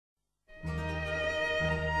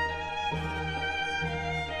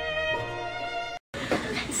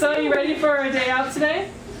So, you ready for a day out today?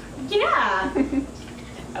 Yeah.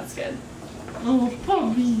 That's good. Oh,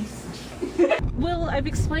 puppies. Will, I've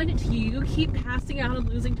explained it to you. You keep passing out and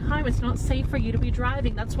losing time. It's not safe for you to be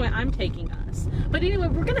driving. That's why I'm taking us. But anyway,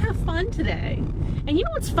 we're gonna have fun today. And you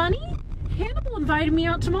know what's funny? Hannibal invited me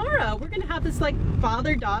out tomorrow. We're gonna have this like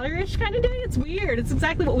father-daughter-ish kind of day. It's weird. It's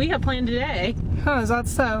exactly what we have planned today. Oh, is that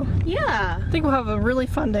so? Yeah. I think we'll have a really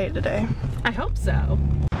fun day today. I hope so.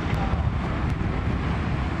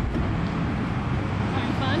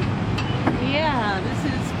 Having fun? Yeah, this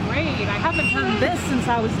is great. I haven't done this since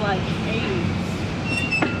I was like 8.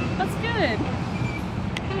 That's good.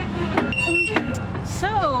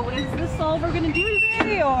 So, is this all we're gonna do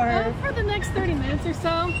today, or? For the next 30 minutes or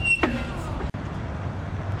so.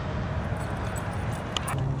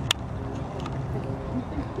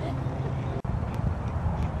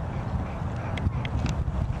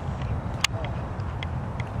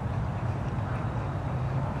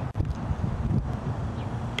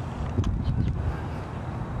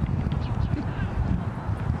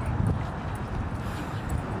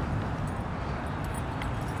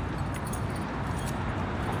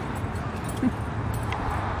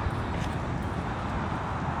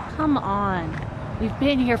 Come on. We've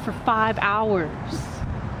been here for 5 hours.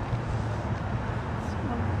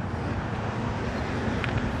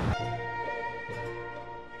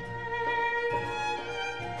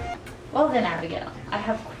 Well then, Abigail, I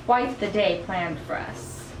have quite the day planned for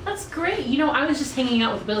us. That's great. You know, I was just hanging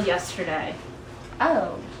out with Will yesterday.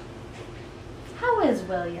 Oh. How is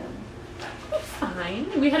William?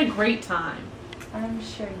 Fine. We had a great time. I'm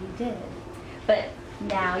sure you did. But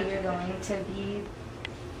now you're going to be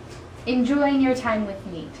enjoying your time with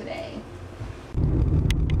me today.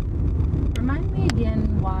 Remind me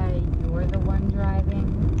again why you're the one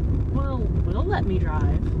driving. Well, Will let me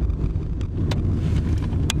drive.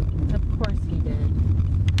 Of course he did.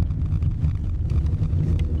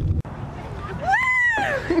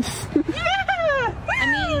 Yeah! I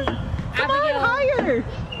mean, Come Abigail, on, higher!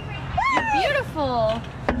 you're beautiful.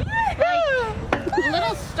 Like, a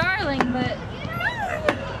little startling, but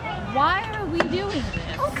why are we doing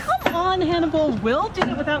this? Oh, come on, Hannibal. Will did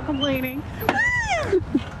it without complaining.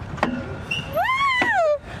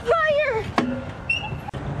 Higher!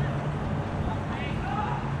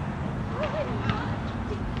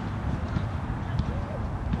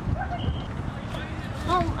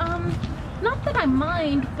 Oh, not that I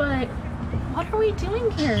mind, but what are we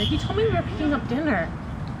doing here? He told me we were picking up dinner.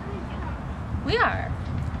 We are.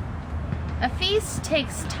 A feast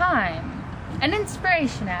takes time and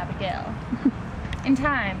inspiration, Abigail. In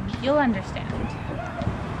time, you'll understand.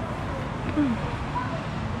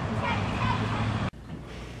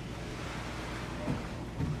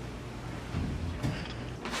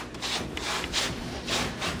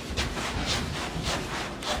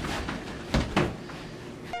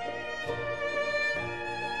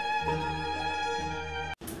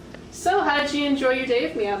 So, how did you enjoy your day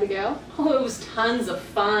with me, Abigail? Oh, it was tons of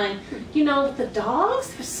fun. You know, the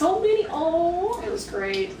dogs, there's so many. Oh, it was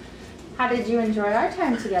great. How did you enjoy our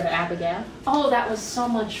time together, Abigail? Oh, that was so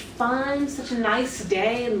much fun. Such a nice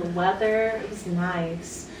day and the weather. It was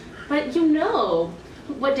nice. But you know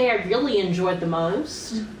what day I really enjoyed the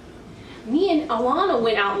most? Me and Alana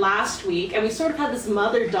went out last week and we sort of had this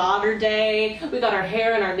mother-daughter day. We got our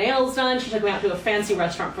hair and our nails done. She took me out to a fancy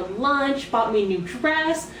restaurant for lunch, bought me a new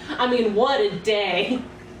dress. I mean, what a day.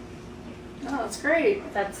 Oh, that's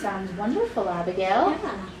great. That sounds wonderful, Abigail.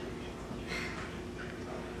 Yeah.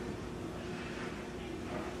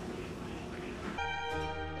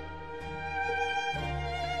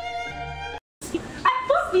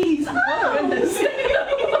 Puppies! Oh, goodness.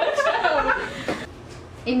 Watch out.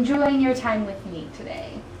 Enjoying your time with me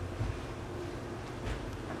today.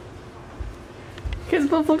 You guys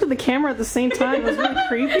both looked at the camera at the same time. It was really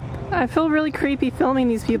creepy. I feel really creepy filming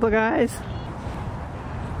these people, guys.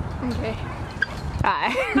 Okay.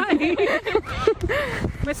 Hi.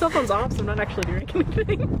 My cell phone's off, so I'm not actually doing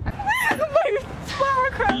anything. My flower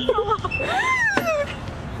crown fell off.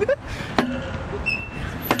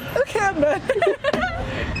 Okay, I'm done.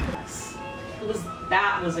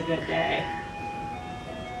 That was a good day.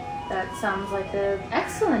 That sounds like an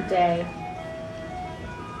excellent day.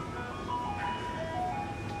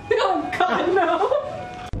 Oh God, no!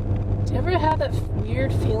 Do you ever have that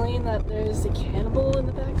weird feeling that there's a cannibal in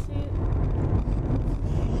the backseat?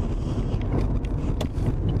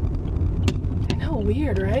 I know,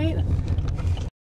 weird, right?